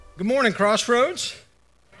Good morning, Crossroads.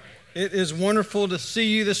 It is wonderful to see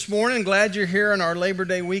you this morning. Glad you're here on our Labor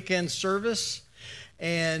Day weekend service.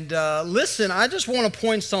 And listen, I just want to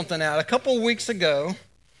point something out. A couple of weeks ago,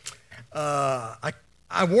 I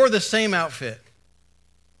wore the same outfit.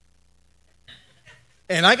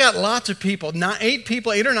 And I got lots of people,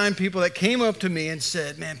 8 or 9 people that came up to me and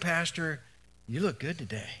said, "Man, Pastor, you look good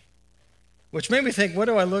today." Which made me think, what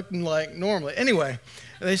do I look like normally? Anyway,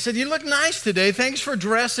 they said, "You look nice today. Thanks for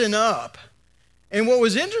dressing up." And what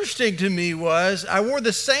was interesting to me was I wore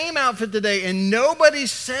the same outfit today, and nobody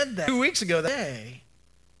said that 2 weeks ago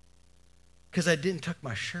because I didn't tuck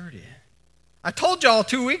my shirt in. I told y'all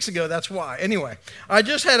 2 weeks ago that's why. Anyway, I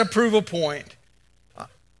just had a prove a point.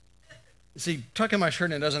 See, tucking my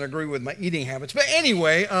shirt in doesn't agree with my eating habits. But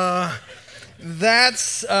anyway,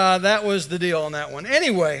 that was the deal on that one.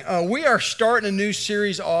 Anyway, we are starting a new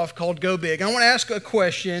series off called Go Big. I want to ask a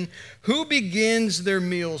question. Who begins their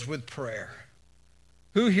meals with prayer?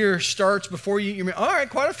 Who here starts before you eat your meal? All right,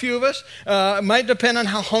 quite a few of us. It might depend on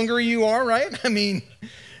how hungry you are, right? I mean,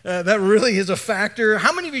 that really is a factor.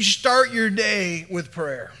 How many of you start your day with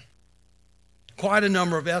prayer? Quite a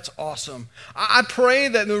number of that's awesome. I pray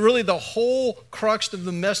that really the whole crux of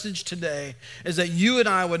the message today is that you and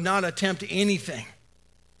I would not attempt anything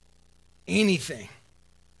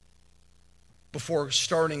before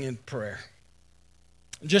starting in prayer.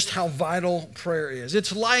 Just how vital prayer is.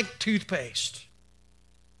 It's like toothpaste.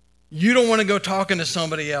 You don't want to go talking to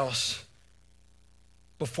somebody else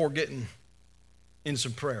before getting in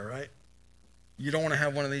some prayer, right? You don't want to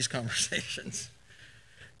have one of these conversations.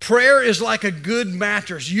 Prayer is like a good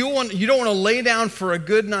mattress. You don't want to lay down for a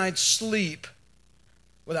good night's sleep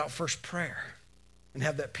without first prayer and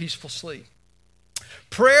have that peaceful sleep.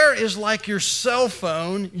 Prayer is like your cell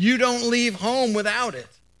phone. You don't leave home without it.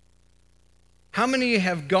 How many of you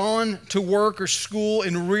have gone to work or school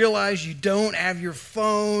and realized you don't have your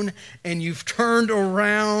phone and you've turned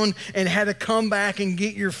around and had to come back and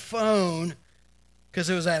get your phone because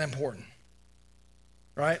it was that important?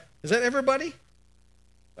 Right? Is that everybody?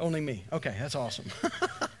 Only me. Okay, that's awesome.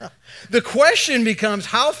 The question becomes,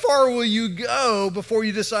 how far will you go before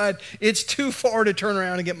you decide it's too far to turn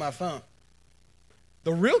around and get my phone?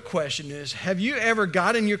 The real question is, have you ever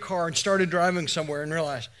got in your car and started driving somewhere and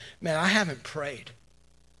realized, man, I haven't prayed?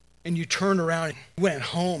 And you turned around and went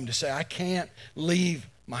home to say, I can't leave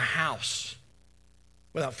my house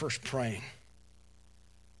without first praying.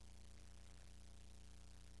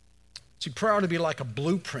 See, prayer ought to be like a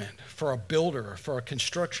blueprint for a builder or for a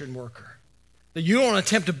construction worker. That you don't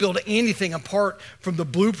attempt to build anything apart from the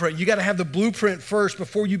blueprint. You got to have the blueprint first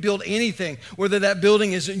before you build anything. Whether that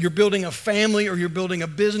building is you're building a family or you're building a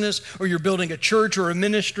business or you're building a church or a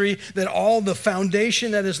ministry, that all the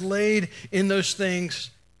foundation that is laid in those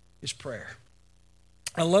things is prayer.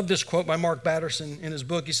 I love this quote by Mark Batterson in his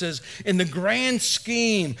book. He says, "In the grand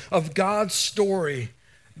scheme of God's story,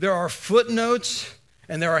 there are footnotes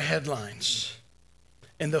and there are headlines.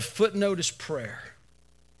 And the footnote is prayer.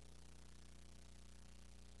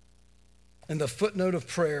 And the footnote of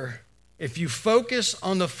prayer, if you focus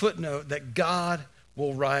on the footnote, that God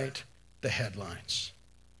will write the headlines."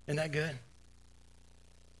 Isn't that good?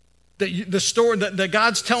 That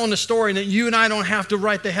God's telling the story and that you and I don't have to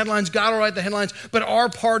write the headlines. God will write the headlines, but our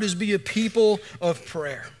part is be a people of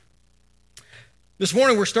prayer. This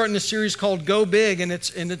morning we're starting this series called Go Big, and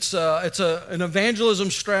it's an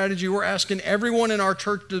evangelism strategy we're asking everyone in our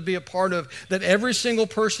church to be a part of, that every single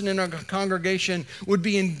person in our congregation would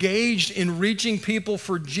be engaged in reaching people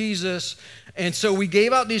for Jesus. And so we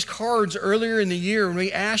gave out these cards earlier in the year, and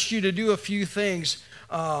we asked you to do a few things.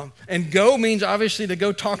 And go means obviously to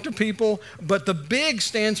go talk to people, but the big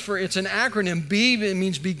stands for, it's an acronym. B, it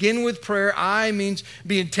means begin with prayer. I means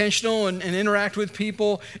be intentional and interact with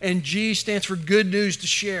people. And G stands for good news to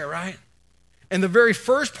share, right? And the very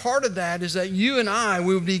first part of that is that you and I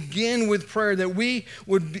will begin with prayer, that we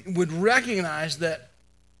would recognize that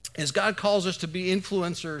as God calls us to be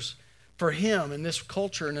influencers for Him in this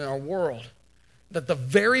culture and in our world, that the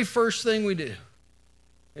very first thing we do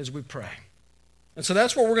is we pray. And so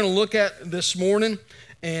that's what we're going to look at this morning.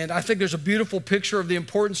 And I think there's a beautiful picture of the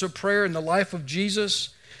importance of prayer in the life of Jesus.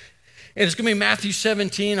 And it's going to be Matthew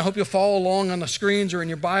 17. I hope you'll follow along on the screens or in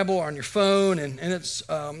your Bible or on your phone. And it's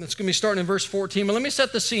going to be starting in verse 14. But let me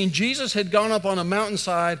set the scene. Jesus had gone up on a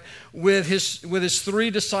mountainside with his 3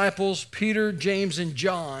 disciples, Peter, James, and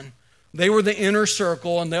John, They were the inner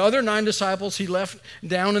circle, and the other 9 disciples he left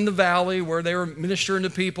down in the valley where they were ministering to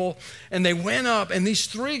people, and they went up, and these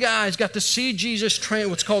 3 guys got to see Jesus,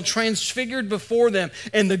 what's called transfigured before them,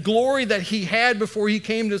 and the glory that he had before he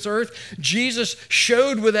came to this earth, Jesus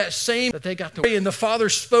showed with that same that they got to, and the Father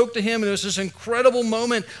spoke to him, and there was this incredible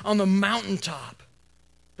moment on the mountaintop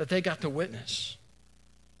that they got to witness.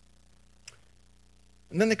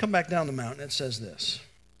 And then they come back down the mountain. It says this.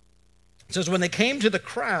 It says, when they came to the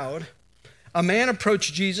crowd, a man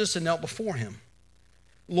approached Jesus and knelt before him.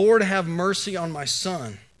 Lord, have mercy on my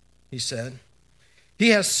son, he said. He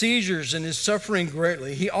has seizures and is suffering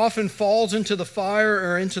greatly. He often falls into the fire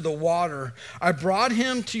or into the water. I brought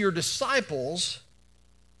him to your disciples,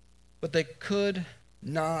 but they could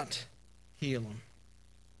not heal him.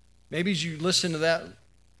 Maybe as you listen to that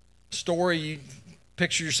story, you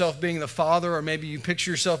picture yourself being the father, or maybe you picture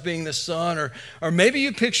yourself being the son, or maybe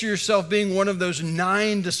you picture yourself being one of those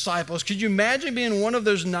 9 disciples. Could you imagine being one of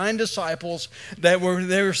those 9 disciples they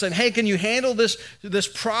were saying, hey, can you handle this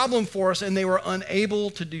problem for us? And they were unable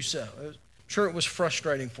to do so. I'm sure it was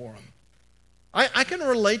frustrating for them. I can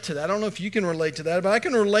relate to that. I don't know if you can relate to that, but I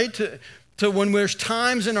can relate to when there's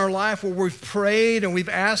times in our life where we've prayed and we've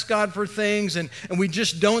asked God for things and we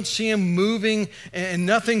just don't see him moving and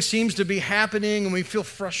nothing seems to be happening and we feel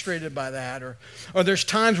frustrated by that. Or there's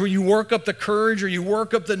times where you work up the courage or you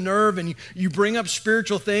work up the nerve and you bring up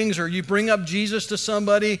spiritual things or you bring up Jesus to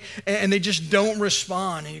somebody and they just don't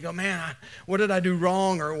respond. And you go, man, what did I do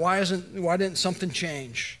wrong? Or why didn't something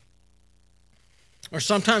change? Or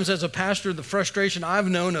sometimes as a pastor, the frustration I've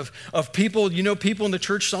known of people, people in the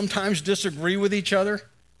church sometimes disagree with each other.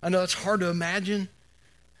 I know it's hard to imagine,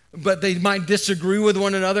 but they might disagree with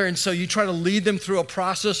one another. And so you try to lead them through a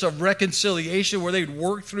process of reconciliation where they'd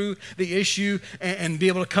work through the issue and be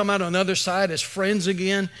able to come out on the other side as friends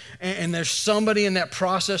again. And there's somebody in that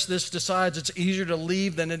process that decides it's easier to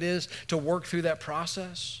leave than it is to work through that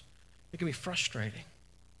process. It can be frustrating.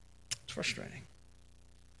 It's frustrating.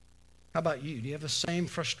 How about you? Do you have the same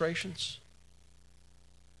frustrations?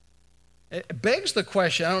 It begs the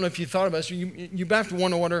question, I don't know if you thought about this, you have to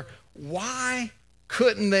wonder, why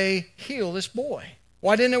couldn't they heal this boy?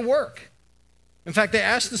 Why didn't it work? In fact, they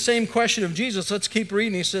asked the same question of Jesus. Let's keep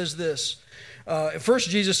reading. He says this. First,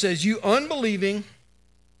 Jesus says, you unbelieving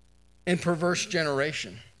and perverse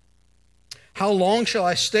generation. How long shall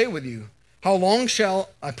I stay with you? How long shall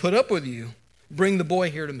I put up with you? Bring the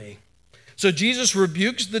boy here to me. So Jesus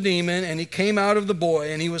rebukes the demon, and he came out of the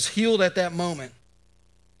boy, and he was healed at that moment.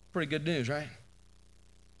 Pretty good news, right?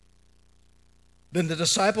 Then the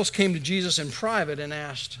disciples came to Jesus in private and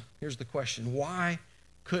asked, here's the question, why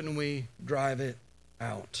couldn't we drive it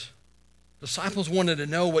out? Disciples wanted to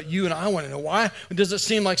know what you and I want to know. Why does it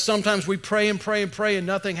seem like sometimes we pray and pray and pray and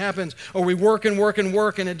nothing happens, or we work and work and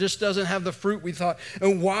work and it just doesn't have the fruit we thought?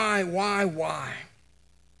 And why?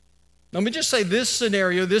 Let me just say this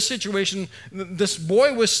scenario, this situation, this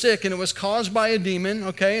boy was sick and it was caused by a demon,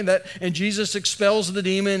 okay? And Jesus expels the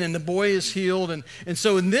demon and the boy is healed. And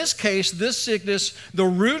so in this case, this sickness, the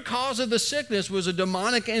root cause of the sickness was a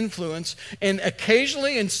demonic influence. And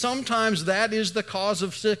occasionally and sometimes that is the cause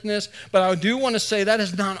of sickness. But I do want to say that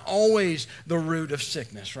is not always the root of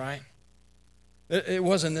sickness, right? It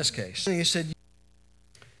was in this case. And he said,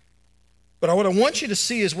 but what I want you to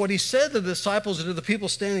see is what he said to the disciples and to the people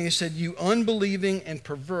standing. He said, you unbelieving and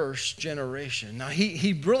perverse generation. Now,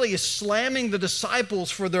 he really is slamming the disciples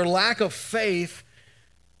for their lack of faith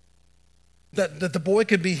that the boy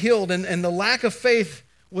could be healed. And the lack of faith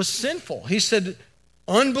was sinful. He said,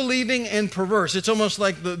 unbelieving and perverse. It's almost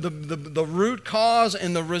like the root cause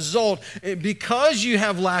and the result. Because you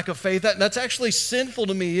have lack of faith, that's actually sinful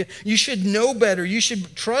to me. You should know better. You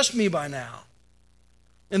should trust me by now.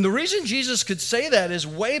 And the reason Jesus could say that is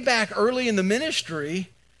way back early in the ministry,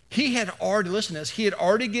 he had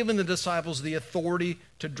already given the disciples the authority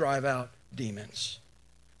to drive out demons.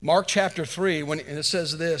 Mark chapter 3, and it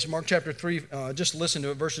says this, Mark chapter 3, just listen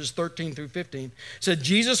to it, verses 13 through 15. It said,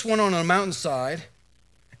 Jesus went on a mountainside,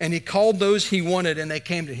 and he called those he wanted, and they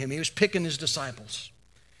came to him. He was picking his disciples.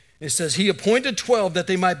 It says, he appointed 12 that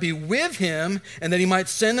they might be with him and that he might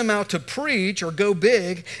send them out to preach or go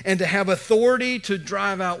big and to have authority to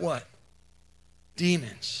drive out what?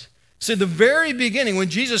 Demons. So the very beginning,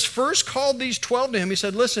 when Jesus first called these 12 to him, he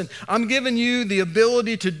said, listen, I'm giving you the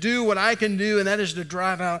ability to do what I can do, and that is to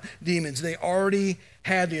drive out demons. They already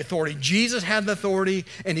had the authority. Jesus had the authority,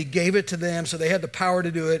 and he gave it to them, so they had the power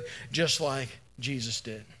to do it just like Jesus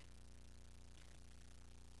did.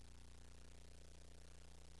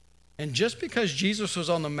 And just because Jesus was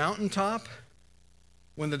on the mountaintop,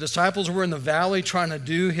 when the disciples were in the valley trying to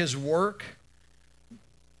do his work,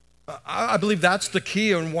 I believe that's the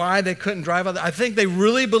key on why they couldn't drive out. I think they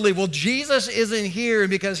really believe, well, Jesus isn't here, and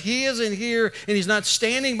because he isn't here and he's not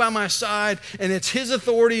standing by my side and it's his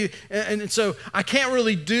authority, and so I can't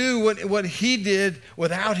really do what he did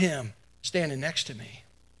without him standing next to me.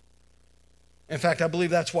 In fact, I believe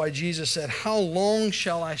that's why Jesus said, how long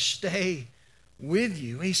shall I stay with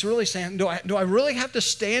you? He's really saying, do I really have to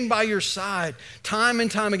stand by your side time and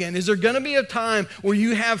time again? Is there going to be a time where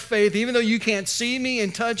you have faith, even though you can't see me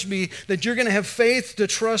and touch me, that you're going to have faith to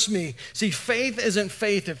trust me? See, faith isn't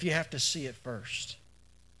faith if you have to see it first.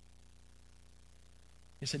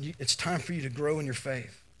 He said, it's time for you to grow in your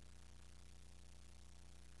faith.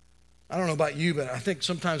 I don't know about you, but I think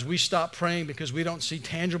sometimes we stop praying because we don't see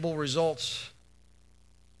tangible results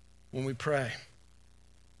when we pray.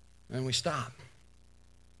 And we stop.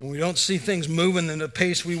 When we don't see things moving in the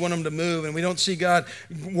pace we want them to move, and we don't see God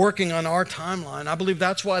working on our timeline. I believe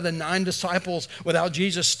that's why the 9 disciples without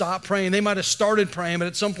Jesus stopped praying. They might have started praying, but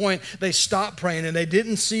at some point they stopped praying and they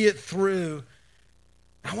didn't see it through.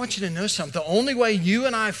 I want you to know something. The only way you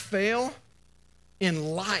and I fail in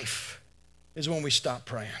life is when we stop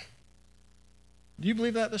praying. Do you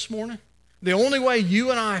believe that this morning? The only way you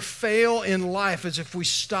and I fail in life is if we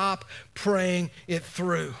stop praying it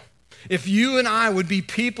through. If you and I would be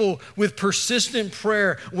people with persistent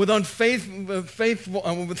prayer, with faithful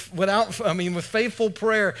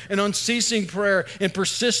prayer and unceasing prayer and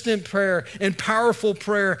persistent prayer and powerful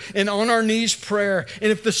prayer and on our knees prayer.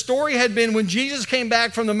 And if the story had been when Jesus came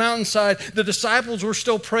back from the mountainside, the disciples were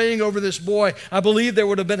still praying over this boy, I believe there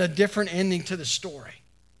would have been a different ending to the story.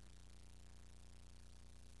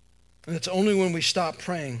 And it's only when we stop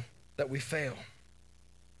praying that we fail.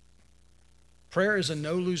 Prayer is a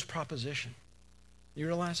no-lose proposition. You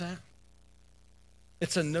realize that?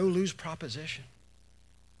 It's a no-lose proposition.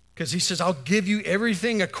 Because he says, I'll give you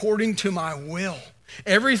everything according to my will.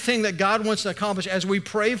 Everything that God wants to accomplish, as we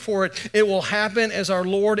pray for it, it will happen as our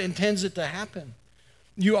Lord intends it to happen.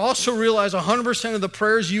 You also realize 100% of the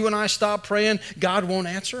prayers you and I stop praying, God won't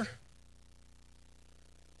answer?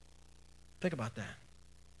 Think about that.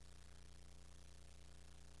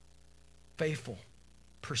 Faithful,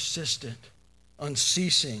 persistent,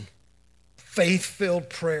 unceasing, faith-filled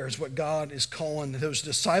prayer is what God is calling those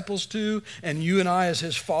disciples to, and you and I as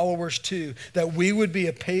his followers to, that we would be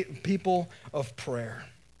a people of prayer.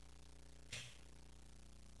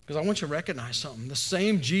 Because I want you to recognize something. The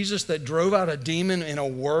same Jesus that drove out a demon in a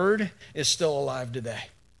word is still alive today.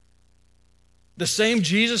 The same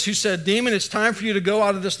Jesus who said, demon, it's time for you to go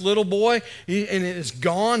out of this little boy, and it is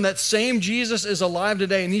gone. That same Jesus is alive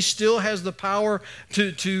today, and he still has the power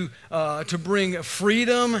to bring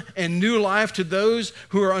freedom and new life to those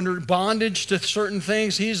who are under bondage to certain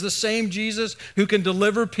things. He's the same Jesus who can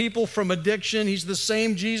deliver people from addiction. He's the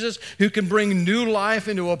same Jesus who can bring new life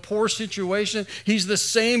into a poor situation. He's the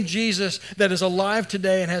same Jesus that is alive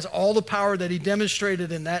today and has all the power that he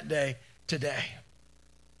demonstrated in that day today.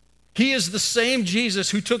 He is the same Jesus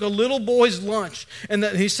who took a little boy's lunch and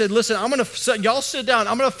that he said, listen, y'all sit down.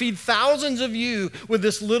 I'm going to feed thousands of you with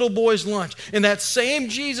this little boy's lunch. And that same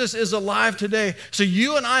Jesus is alive today. So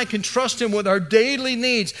you and I can trust him with our daily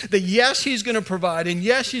needs that yes, he's going to provide, and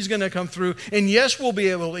yes, he's going to come through, and yes, we'll be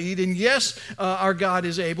able to eat, and yes, our God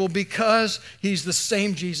is able, because he's the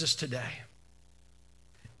same Jesus today.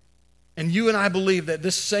 And you and I believe that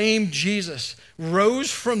this same Jesus rose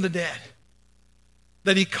from the dead,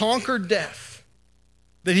 that he conquered death,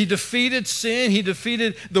 that he defeated sin, he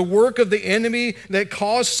defeated the work of the enemy that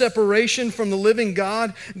caused separation from the living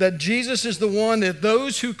God, that Jesus is the one that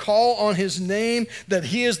those who call on his name, that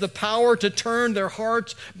he has the power to turn their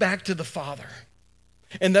hearts back to the Father.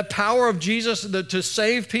 And the power of Jesus to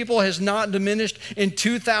save people has not diminished in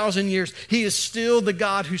 2,000 years. He is still the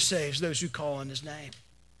God who saves those who call on his name,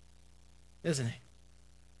 isn't he?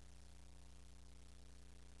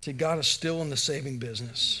 See, God is still in the saving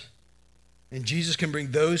business. And Jesus can bring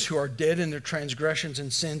those who are dead in their transgressions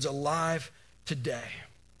and sins alive today.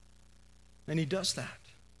 And he does that.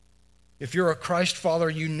 If you're a Christ follower,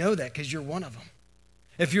 you know that because you're one of them.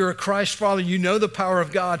 If you're a Christ follower, you know the power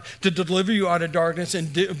of God to deliver you out of darkness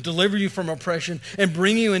and deliver you from oppression and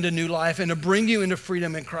bring you into new life and to bring you into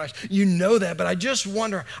freedom in Christ. You know that, but I just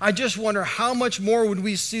wonder how much more would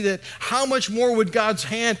we see that? How much more would God's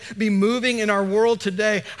hand be moving in our world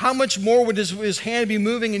today? How much more would his hand be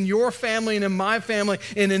moving in your family and in my family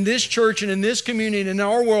and in this church and in this community and in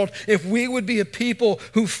our world if we would be a people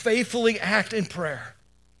who faithfully act in prayer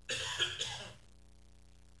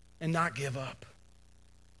and not give up?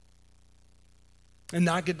 And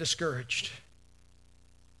not get discouraged.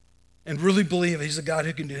 And really believe he's a God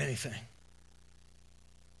who can do anything.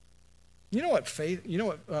 You know what faith, you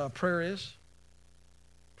know what prayer is?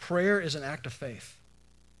 Prayer is an act of faith.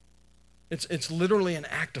 It's literally an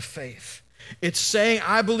act of faith. It's saying,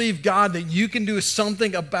 I believe, God, that you can do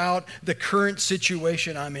something about the current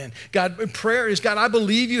situation I'm in. God, prayer is, God, I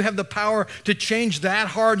believe you have the power to change that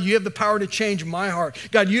heart. You have the power to change my heart.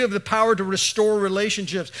 God, you have the power to restore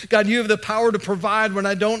relationships. God, you have the power to provide when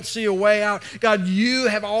I don't see a way out. God, you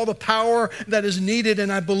have all the power that is needed,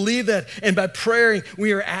 and I believe that. And by praying,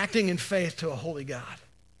 we are acting in faith to a holy God.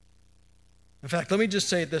 In fact, let me just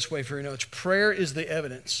say it this way for your notes. Prayer is the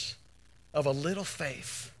evidence of a little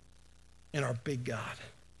faith in our big God.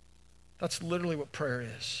 That's literally what prayer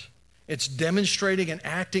is. It's demonstrating and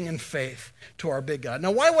acting in faith to our big God.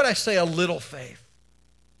 Now, why would I say a little faith?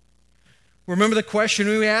 Remember the question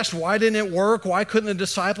we asked, why didn't it work? Why couldn't the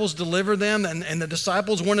disciples deliver them? And the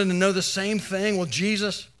disciples wanted to know the same thing. Well,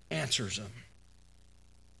 Jesus answers them.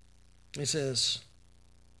 He says,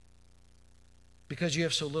 because you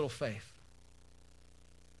have so little faith.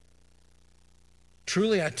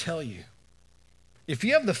 Truly, I tell you, if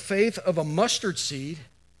you have the faith of a mustard seed,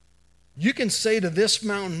 you can say to this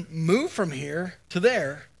mountain, move from here to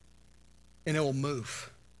there, and it will move.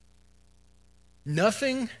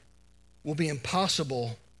 Nothing will be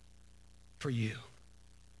impossible for you.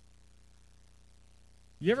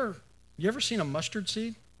 You ever seen a mustard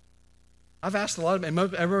seed? I've asked a lot of, and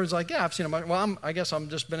everyone's like, yeah, I've seen a mustard. Well, I guess I'm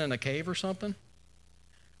just been in a cave or something.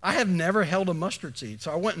 I have never held a mustard seed.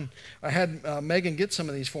 So I went and I had Megan get some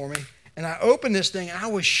of these for me. And I opened this thing, and I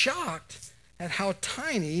was shocked at how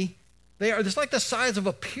tiny they are. It's like the size of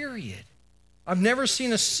a period. I've never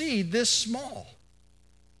seen a seed this small.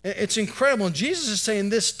 It's incredible. And Jesus is saying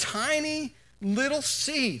this tiny little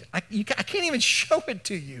seed. I can't even show it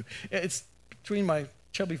to you. It's between my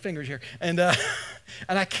chubby fingers here. And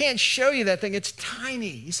I can't show you that thing. It's tiny.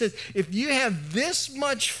 He says, if you have this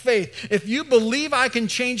much faith, if you believe I can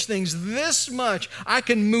change things this much, I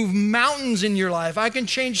can move mountains in your life. I can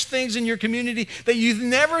change things in your community that you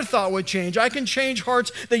never thought would change. I can change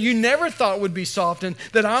hearts that you never thought would be softened,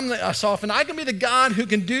 that I'm softened. I can be the God who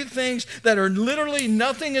can do things that are literally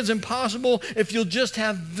nothing is impossible if you'll just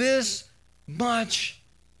have this much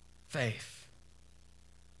faith.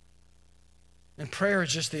 And prayer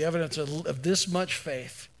is just the evidence of this much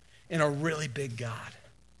faith in a really big God.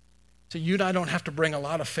 So you and I don't have to bring a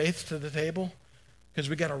lot of faith to the table because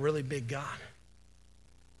we got a really big God.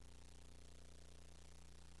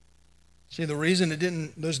 See, the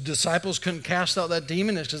reason those disciples couldn't cast out that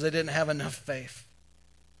demon is because they didn't have enough faith.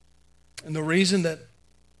 And the reason that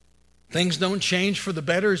things don't change for the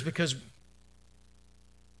better is because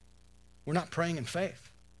we're not praying in faith.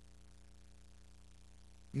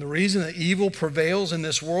 And the reason that evil prevails in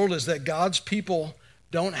this world is that God's people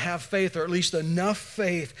don't have faith, or at least enough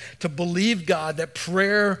faith to believe God that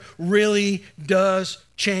prayer really does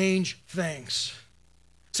change things.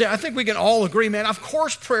 See, I think we can all agree, man, of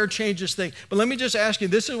course prayer changes things. But let me just ask you,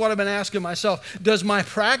 this is what I've been asking myself. Does my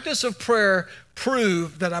practice of prayer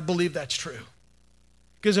prove that I believe that's true?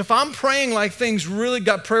 Because if I'm praying like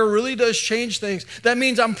prayer really does change things, that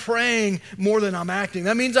means I'm praying more than I'm acting.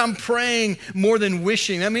 That means I'm praying more than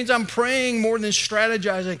wishing. That means I'm praying more than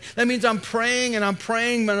strategizing. That means I'm praying and I'm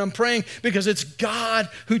praying and I'm praying because it's God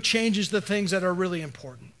who changes the things that are really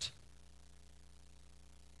important.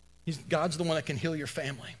 God's the one that can heal your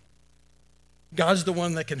family. God's the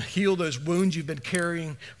one that can heal those wounds you've been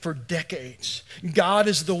carrying for decades. God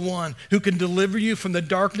is the one who can deliver you from the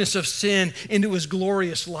darkness of sin into his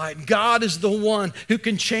glorious light. God is the one who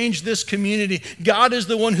can change this community. God is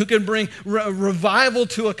the one who can bring revival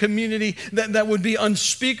to a community that would be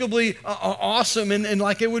unspeakably awesome and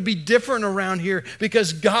like it would be different around here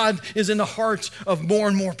because God is in the hearts of more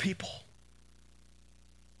and more people.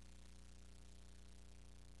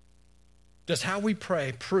 Does how we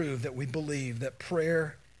pray prove that we believe that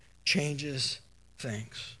prayer changes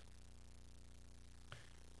things?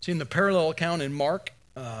 See, in the parallel account in Mark,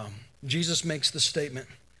 Jesus makes the statement,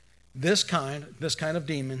 this kind of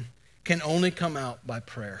demon can only come out by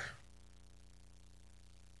prayer.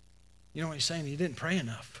 You know what he's saying? He didn't pray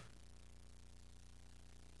enough.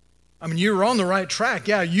 I mean, you were on the right track.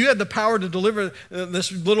 Yeah, you had the power to deliver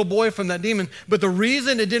this little boy from that demon. But the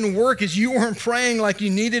reason it didn't work is you weren't praying like you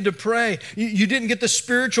needed to pray. You didn't get the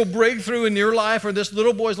spiritual breakthrough in your life or this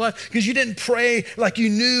little boy's life because you didn't pray like you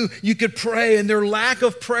knew you could pray. And their lack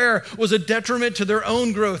of prayer was a detriment to their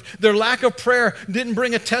own growth. Their lack of prayer didn't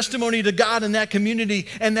bring a testimony to God in that community.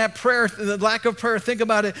 And that prayer, the lack of prayer, think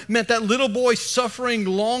about it, meant that little boy suffering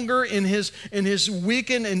longer in his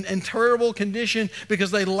weakened and terrible condition because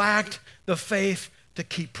they lacked the faith to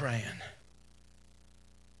keep praying.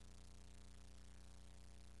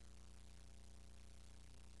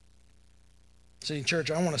 See, church,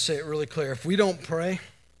 I want to say it really clear. If we don't pray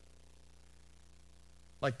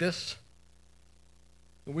like this,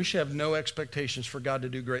 we should have no expectations for God to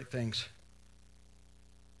do great things.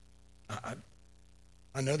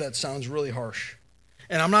 I know that sounds really harsh.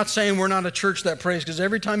 And I'm not saying we're not a church that prays, because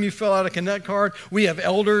every time you fill out a Connect card, we have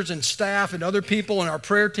elders and staff and other people in our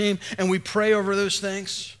prayer team, and we pray over those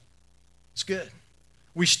things. It's good.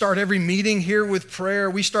 We start every meeting here with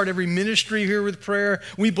prayer. We start every ministry here with prayer.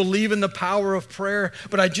 We believe in the power of prayer.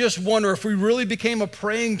 But I just wonder if we really became a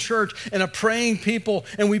praying church and a praying people,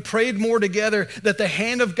 and we prayed more together, that the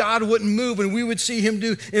hand of God wouldn't move and we would see him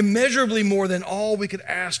do immeasurably more than all we could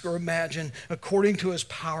ask or imagine, according to his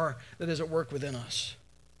power that is at work within us.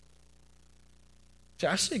 See,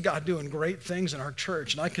 I see God doing great things in our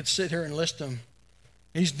church, and I could sit here and list them.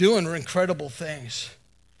 He's doing incredible things.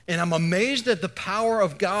 And I'm amazed at the power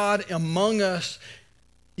of God among us,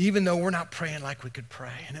 even though we're not praying like we could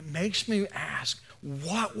pray. And it makes me ask,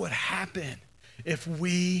 what would happen if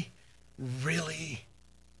we really,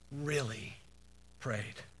 really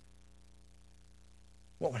prayed?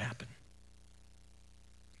 What would happen?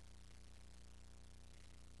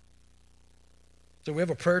 So we have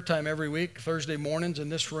a prayer time every week, Thursday mornings in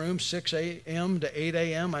this room, 6 a.m. to 8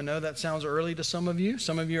 a.m. I know that sounds early to some of you.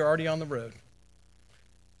 Some of you are already on the road.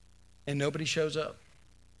 And nobody shows up.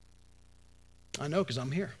 I know, because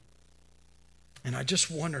I'm here. And I just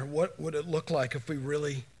wonder, what would it look like if we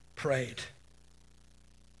really prayed? Can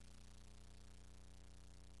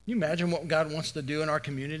you imagine what God wants to do in our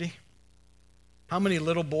community? How many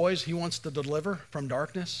little boys he wants to deliver from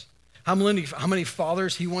darkness? How many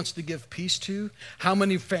fathers he wants to give peace to? How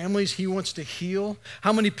many families he wants to heal?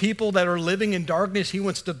 How many people that are living in darkness he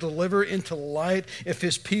wants to deliver into light if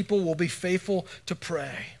his people will be faithful to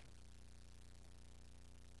pray?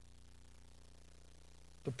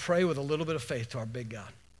 But pray with a little bit of faith to our big God.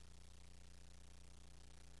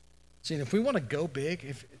 See, and if we want to go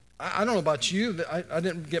big, I don't know about you, I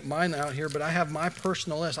didn't get mine out here, but I have my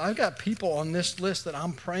personal list. I've got people on this list that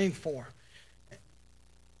I'm praying for.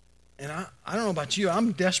 And I don't know about you,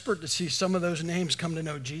 I'm desperate to see some of those names come to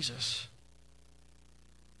know Jesus.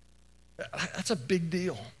 That's a big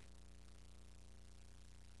deal.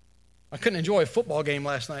 I couldn't enjoy a football game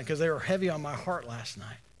last night because they were heavy on my heart last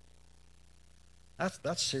night.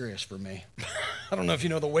 That's serious for me. I don't know if you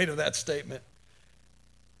know the weight of that statement.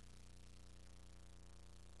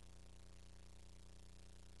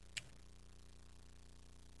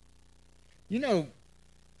 You know,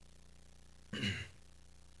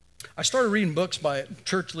 I started reading books by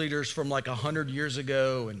church leaders from like 100 years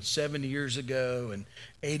ago and 70 years ago and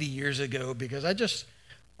 80 years ago, because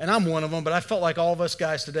and I'm one of them, but I felt like all of us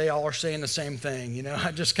guys today all are saying the same thing. You know,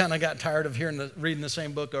 I just kind of got tired of reading the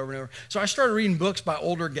same book over and over. So I started reading books by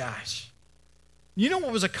older guys. You know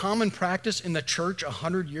what was a common practice in the church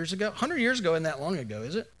 100 years ago? 100 years ago isn't that long ago,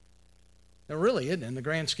 is it? It really isn't in the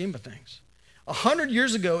grand scheme of things. 100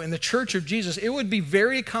 years ago in the Church of Jesus, it would be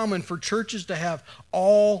very common for churches to have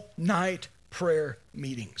all-night prayer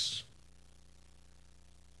meetings.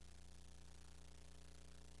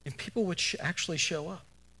 And people would actually show up.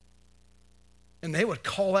 And they would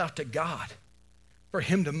call out to God for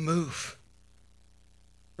him to move,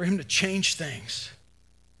 for him to change things,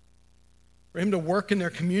 for him to work in their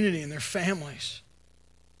community and their families.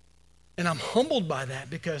 And I'm humbled by that,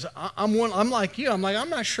 because I'm like you. I'm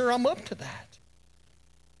not sure I'm up to that.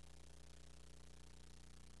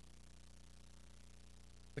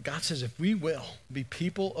 But God says if we will be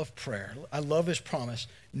people of prayer, I love his promise,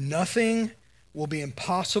 nothing will be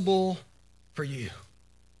impossible for you.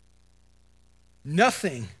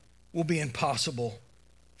 Nothing will be impossible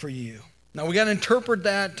for you. Now, we got to interpret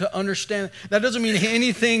that to understand. That doesn't mean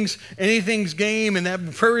anything's game, and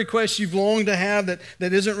that prayer request you've longed to have that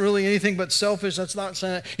isn't really anything but selfish. That's not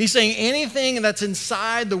saying that. He's saying anything that's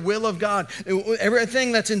inside the will of God,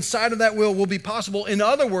 everything that's inside of that will be possible. In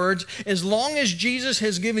other words, as long as Jesus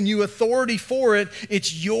has given you authority for it,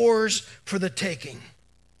 it's yours for the taking.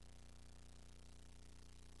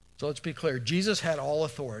 So let's be clear. Jesus had all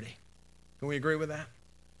authority. Can we agree with that?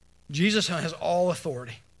 Jesus has all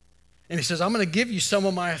authority. And he says, I'm going to give you some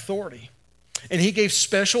of my authority. And he gave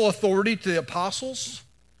special authority to the apostles,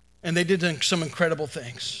 and they did some incredible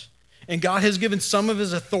things. And God has given some of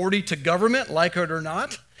his authority to government, like it or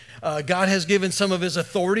not. God has given some of his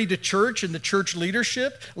authority to church and the church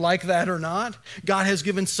leadership, like that or not. God has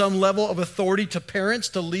given some level of authority to parents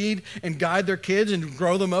to lead and guide their kids and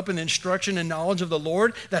grow them up in instruction and knowledge of the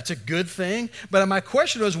Lord. That's a good thing. But my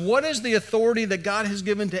question was, what is the authority that God has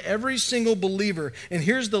given to every single believer? And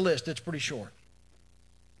here's the list. It's pretty short.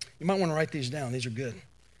 You might want to write these down. These are good.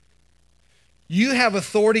 You have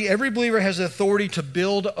authority. Every believer has the authority to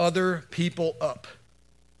build other people up.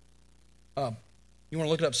 You want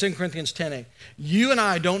to look it up, 2 Corinthians 10:8. You and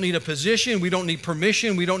I don't need a position. We don't need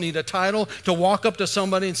permission. We don't need a title to walk up to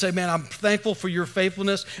somebody and say, man, I'm thankful for your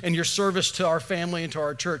faithfulness and your service to our family and to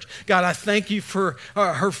our church. God, I thank you for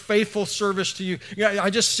her faithful service to you. I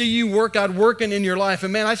just see you work, God, working in your life.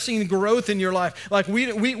 And man, I've seen growth in your life. Like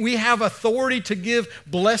we have authority to give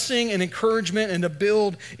blessing and encouragement and to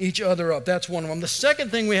build each other up. That's one of them. The second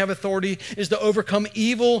thing we have authority is to overcome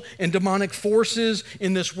evil and demonic forces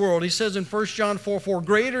in this world. He says in 1 John 4:4,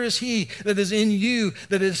 greater is he that is in you,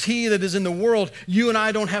 that is he that is in the world. You and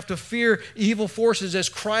I don't have to fear evil forces as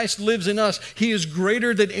Christ lives in us. He is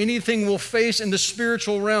greater than anything we'll face in the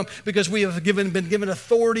spiritual realm because we have been given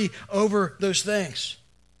authority over those things.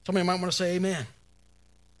 Somebody might want to say amen.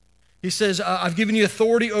 He says, I've given you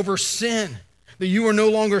authority over sin, that you are no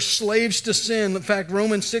longer slaves to sin. In fact,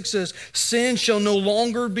 Romans 6 says, sin shall no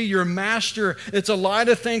longer be your master. It's a lie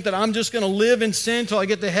to think that I'm just going to live in sin till I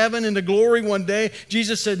get to heaven and to glory one day.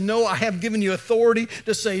 Jesus said, no, I have given you authority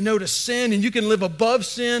to say no to sin, and you can live above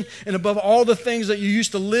sin and above all the things that you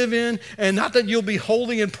used to live in, and not that you'll be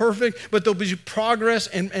holy and perfect, but there'll be progress,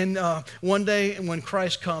 and one day when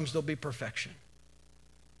Christ comes, there'll be perfection.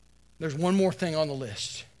 There's one more thing on the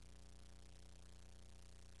list.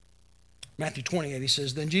 Matthew 28, he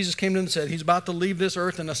says, then Jesus came to him and said, he's about to leave this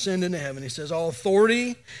earth and ascend into heaven. He says, all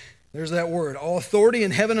authority, there's that word, all authority in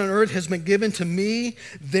heaven and earth has been given to me.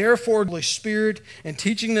 Therefore, Holy Spirit, and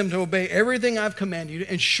teaching them to obey everything I've commanded you.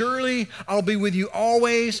 And surely I'll be with you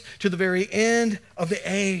always to the very end of the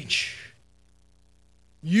age.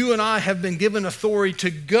 You and I have been given authority to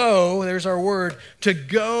go, there's our word, to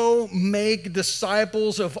go make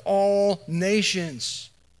disciples of all nations.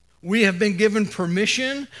 We have been given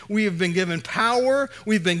permission. We have been given power.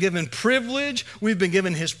 We've been given privilege. We've been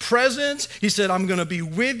given his presence. He said, I'm going to be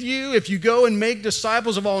with you. If you go and make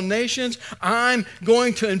disciples of all nations, I'm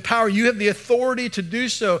going to empower you. You have the authority to do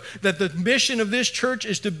so. That the mission of this church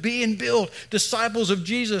is to be and build disciples of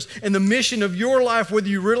Jesus. And the mission of your life, whether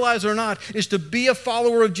you realize it or not, is to be a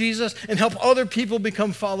follower of Jesus and help other people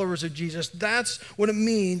become followers of Jesus. That's what it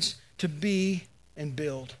means to be and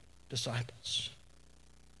build disciples.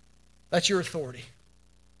 That's your authority.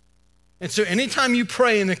 And so anytime you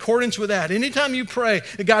pray in accordance with that, anytime you pray,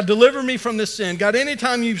 God, deliver me from this sin. God,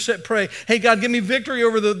 anytime you pray, hey, God, give me victory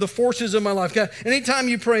over the forces of my life. God, anytime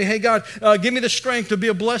you pray, hey, God, give me the strength to be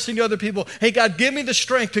a blessing to other people. Hey, God, give me the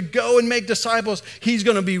strength to go and make disciples. He's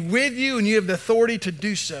going to be with you, and you have the authority to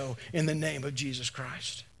do so in the name of Jesus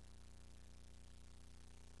Christ.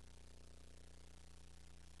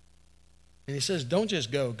 And he says, don't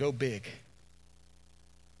just go big.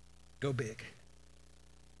 Go big.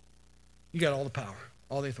 You got all the power,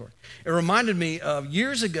 all the authority. It reminded me of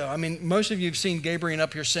years ago. I mean, most of you have seen Gabriel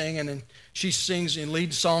up here singing, and she sings and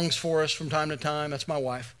leads songs for us from time to time. That's my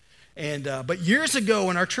wife. But years ago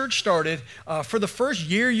when our church started, for the first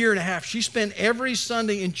year and a half, she spent every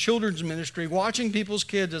Sunday in children's ministry watching people's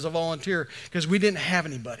kids as a volunteer because we didn't have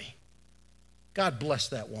anybody. God bless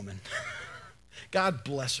that woman. God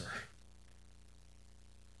bless her.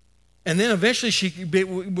 And then eventually she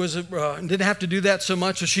didn't have to do that so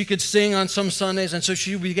much, so she could sing on some Sundays, and so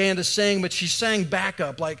she began to sing, but she sang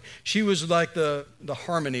backup, like she was like the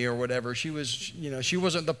harmony or whatever. She was, she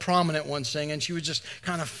wasn't the prominent one singing. She was just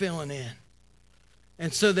kind of filling in.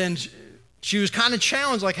 And so then she was kind of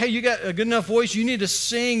challenged, like, hey, you got a good enough voice. You need to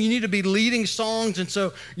sing. You need to be leading songs. And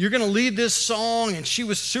so you're going to lead this song. And she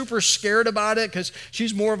was super scared about it because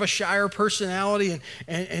she's more of a shyer personality.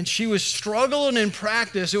 And she was struggling in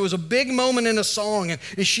practice. It was a big moment in a song. And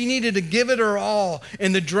she needed to give it her all.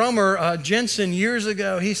 And the drummer, Jensen, years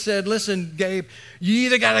ago, he said, listen, Gabe, you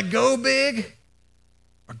either got to go big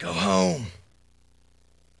or go home.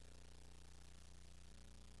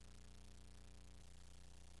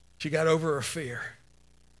 She got over her fear.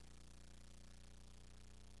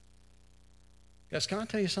 Guys, can I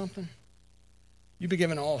tell you something? You've been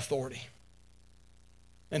given all authority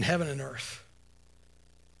in heaven and earth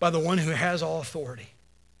by the one who has all authority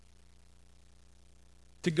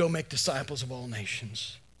to go make disciples of all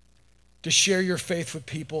nations, to share your faith with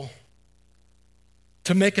people,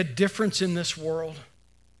 to make a difference in this world.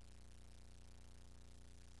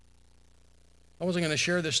 I wasn't going to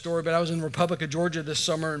share this story, but I was in the Republic of Georgia this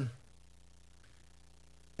summer, and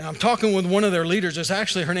I'm talking with one of their leaders. It's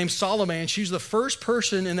actually, her name's Salome, and she's the first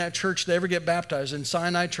person in that church to ever get baptized in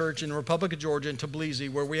Sinai Church in the Republic of Georgia in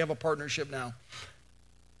Tbilisi, where we have a partnership now.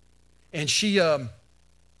 And she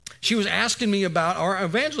she was asking me about our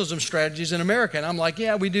evangelism strategies in America. And I'm like,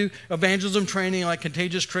 yeah, we do evangelism training like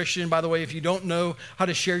Contagious Christian. By the way, if you don't know how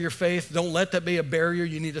to share your faith, don't let that be a barrier.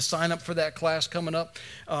 You need to sign up for that class coming up.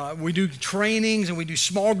 We do trainings, and we do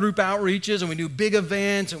small group outreaches, and we do big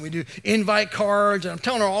events, and we do invite cards. And I'm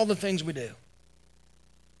telling her all the things we do.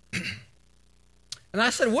 And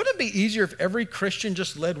I said, wouldn't it be easier if every Christian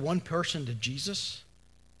just led one person to Jesus?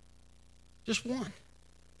 Just one.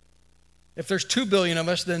 If there's 2 billion of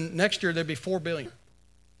us, then next year there'd be 4 billion.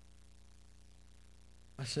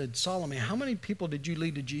 I said, Salome, how many people did you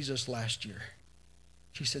lead to Jesus last year?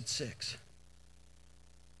 She said 6.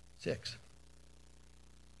 6.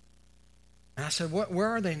 And I said, where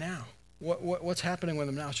are they now? What's happening with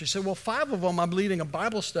them now? She said, well, 5 of them I'm leading a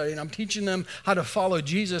Bible study, and I'm teaching them how to follow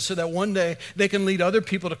Jesus so that one day they can lead other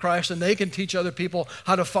people to Christ and they can teach other people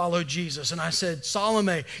how to follow Jesus. And I said,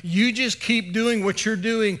 Salome, you just keep doing what you're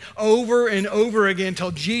doing over and over again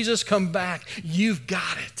until Jesus comes back. You've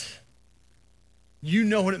got it. You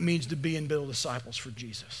know what it means to be and build disciples for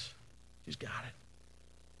Jesus. She's got it.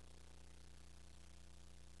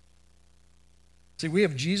 See, we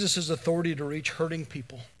have Jesus' authority to reach hurting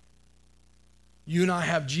people. You and I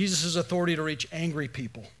have Jesus' authority to reach angry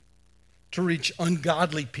people, to reach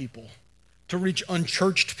ungodly people, to reach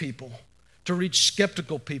unchurched people, to reach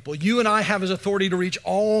skeptical people. You and I have his authority to reach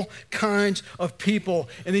all kinds of people.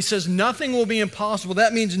 And he says nothing will be impossible.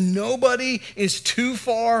 That means nobody is too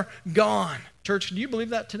far gone. Church, do you believe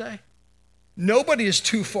that today? Nobody is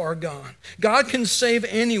too far gone. God can save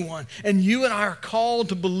anyone, and you and I are called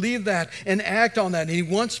to believe that and act on that. And he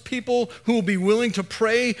wants people who will be willing to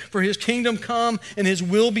pray for his kingdom come and his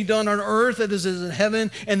will be done on earth as it is in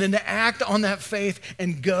heaven, and then to act on that faith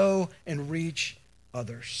and go and reach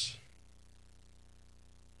others.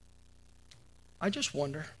 I just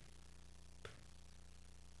wonder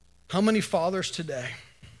how many fathers today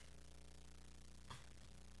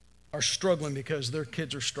are struggling because their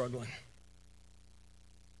kids are struggling.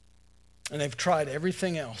 And they've tried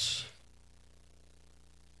everything else.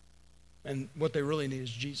 And what they really need is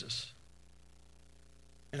Jesus.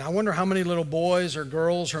 And I wonder how many little boys or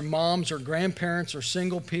girls or moms or grandparents or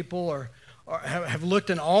single people or have looked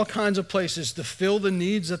in all kinds of places to fill the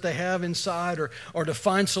needs that they have inside or to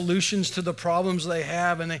find solutions to the problems they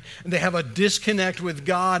have. And they have a disconnect with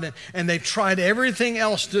God. And they've tried everything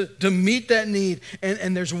else to meet that need.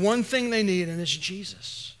 And there's one thing they need, and it's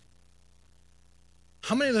Jesus.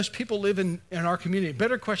 How many of those people live in our community?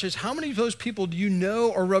 Better question is, how many of those people do you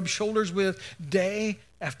know or rub shoulders with day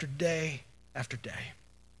after day after day?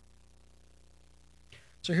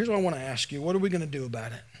 So here's what I want to ask you. What are we going to do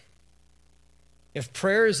about it? If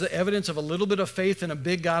prayer is the evidence of a little bit of faith in a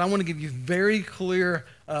big God, I want to give you very clear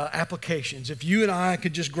applications. If you and I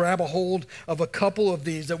could just grab a hold of a couple of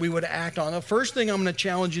these that we would act on. The first thing I'm going to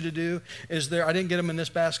challenge you to do is I didn't get them in this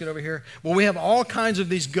basket over here. Well, we have all kinds of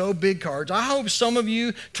these Go Big cards. I hope some of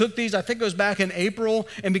you took these, I think it was back in April,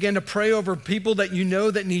 and began to pray over people that you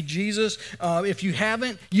know that need Jesus. If you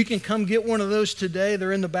haven't, you can come get one of those today.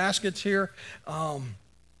 They're in the baskets here. And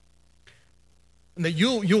that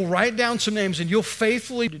you'll write down some names and you'll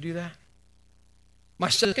faithfully do that. My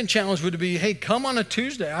second challenge would be, hey, come on a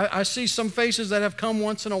Tuesday. I see some faces that have come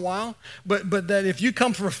once in a while, but that if you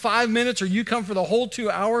come for 5 minutes or you come for the whole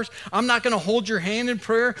 2 hours, I'm not going to hold your hand in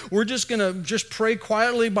prayer. We're just going to just pray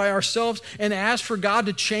quietly by ourselves and ask for God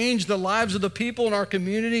to change the lives of the people in our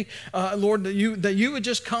community. Lord, that you would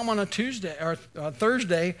just come on a Tuesday or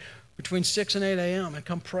Thursday between 6 and 8 a.m. and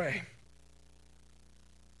come pray.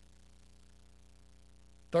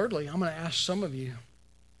 Thirdly, I'm going to ask some of you,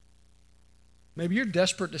 maybe you're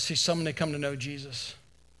desperate to see somebody come to know Jesus.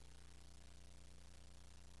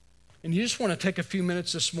 And you just want to take a few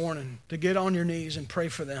minutes this morning to get on your knees and pray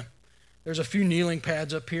for them. There's a few kneeling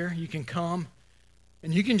pads up here. You can come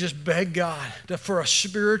and you can just beg God for a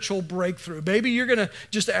spiritual breakthrough. Maybe you're going to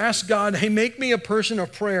just ask God, hey, make me a person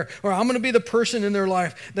of prayer, or I'm going to be the person in their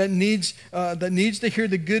life that needs to hear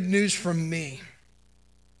the good news from me.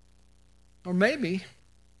 Or maybe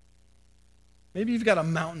you've got a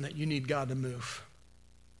mountain that you need God to move.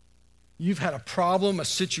 You've had a problem, a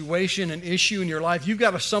situation, an issue in your life. You've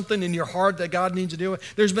got something in your heart that God needs to deal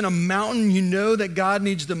with. There's been a mountain you know that God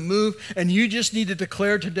needs to move, and you just need to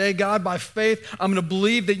declare today, God, by faith, I'm going to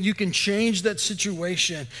believe that you can change that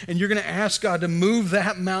situation, and you're going to ask God to move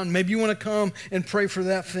that mountain. Maybe you want to come and pray for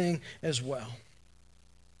that thing as well.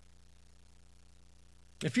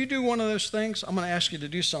 If you do one of those things, I'm going to ask you to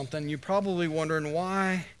do something. You're probably wondering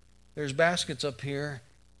why there's baskets up here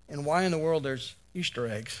and why in the world there's Easter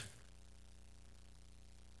eggs.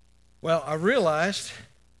 Well, I realized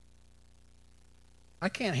I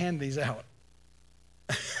can't hand these out.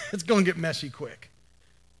 It's going to get messy quick.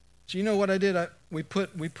 So you know what I did? We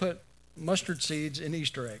put mustard seeds in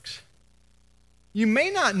Easter eggs. You may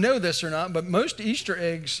not know this or not, but most Easter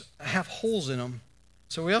eggs have holes in them.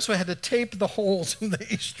 So we also had to tape the holes in the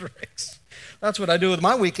Easter eggs. That's what I do with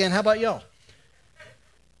my weekend. How about y'all?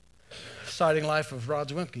 Exciting life of Rod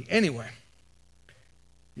Zwimke. Anyway,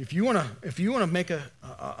 if you want to make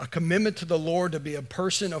a commitment to the Lord to be a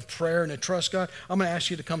person of prayer and to trust God, I'm going to ask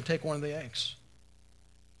you to come take one of the eggs.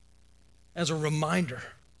 As a reminder,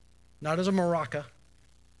 not as a maraca,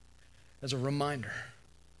 as a reminder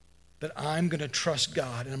that I'm going to trust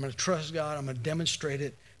God, and I'm going to trust God, I'm going to demonstrate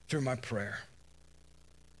it through my prayer.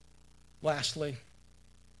 Lastly,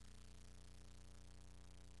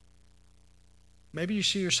 maybe you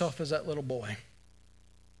see yourself as that little boy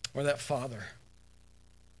or that father,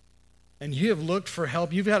 and you have looked for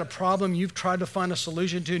help. You've had a problem you've tried to find a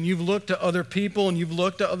solution to, and you've looked to other people and you've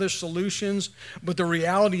looked at other solutions, but the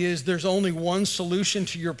reality is there's only one solution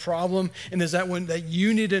to your problem, and is that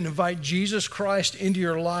you need to invite Jesus Christ into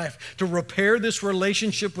your life to repair this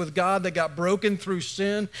relationship with God that got broken through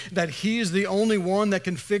sin, that he is the only one that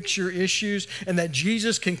can fix your issues, and that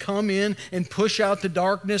Jesus can come in and push out the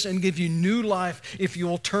darkness and give you new life if you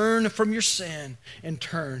will turn from your sin and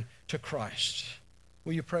turn to Christ.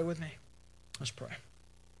 Will you pray with me? Let's pray.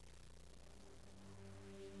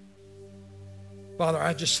 Father,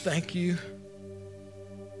 I just thank you.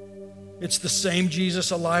 It's the same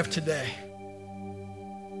Jesus alive today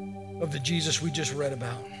of the Jesus we just read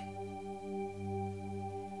about.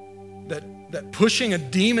 That pushing a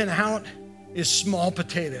demon out is small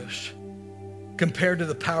potatoes compared to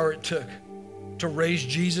the power it took to raise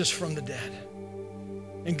Jesus from the dead.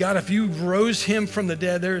 And God, if you rose him from the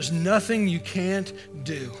dead, there is nothing you can't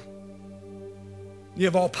do. You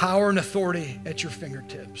have all power and authority at your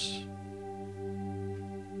fingertips.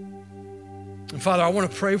 And Father, I want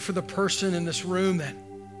to pray for the person in this room that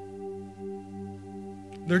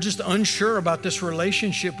they're just unsure about this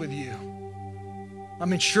relationship with you. I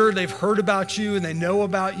mean, sure, they've heard about you and they know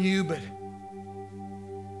about you, but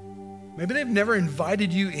maybe they've never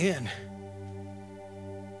invited you in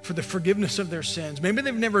for the forgiveness of their sins. Maybe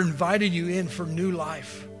they've never invited you in for new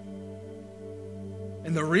life.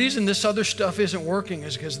 And the reason this other stuff isn't working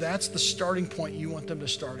is because that's the starting point you want them to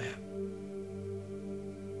start at.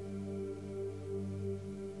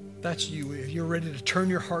 That's you. If you're ready to turn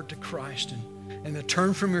your heart to Christ and to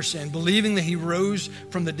turn from your sin, believing that he rose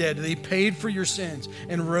from the dead, that he paid for your sins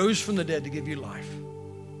and rose from the dead to give you life,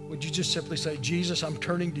 would you just simply say, Jesus, I'm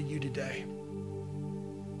turning to you today.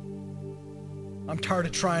 I'm tired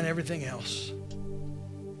of trying everything else.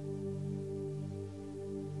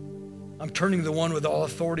 I'm turning to the one with all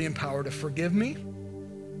authority and power to forgive me,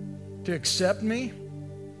 to accept me,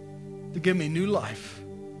 to give me new life.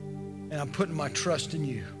 And I'm putting my trust in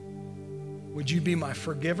you. Would you be my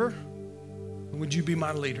forgiver? And would you be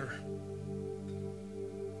my leader?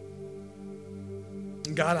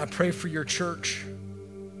 And God, I pray for your church.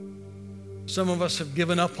 Some of us have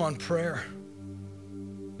given up on prayer.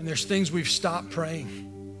 And there's things we've stopped praying.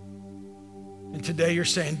 And today you're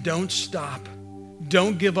saying, don't stop.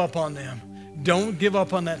 Don't give up on them. Don't give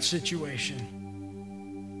up on that situation.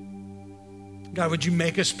 God, would you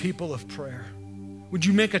make us people of prayer? Would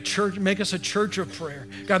you make us a church of prayer?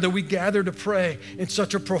 God, that we gather to pray in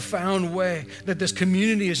such a profound way that this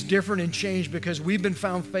community is different and changed because we've been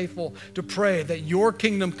found faithful to pray that your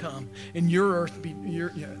kingdom come and your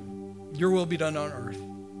will be done on earth.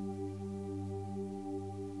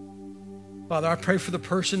 Father, I pray for the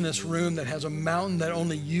person in this room that has a mountain that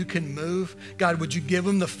only you can move. God, would you give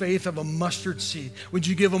them the faith of a mustard seed? Would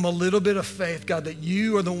you give them a little bit of faith, God, that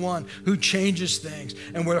you are the one who changes things.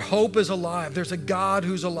 And where hope is alive, there's a God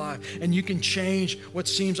who's alive, and you can change what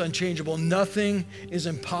seems unchangeable. Nothing is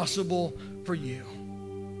impossible for you.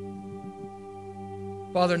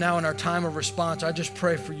 Father, now in our time of response, I just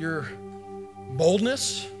pray for your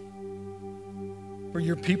boldness, for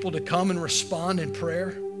your people to come and respond in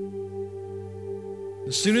prayer.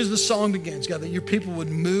 As soon as the song begins, God, that your people would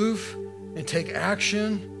move and take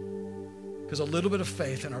action, because a little bit of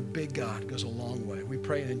faith in our big God goes a long way. We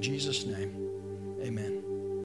pray in Jesus' name. Amen.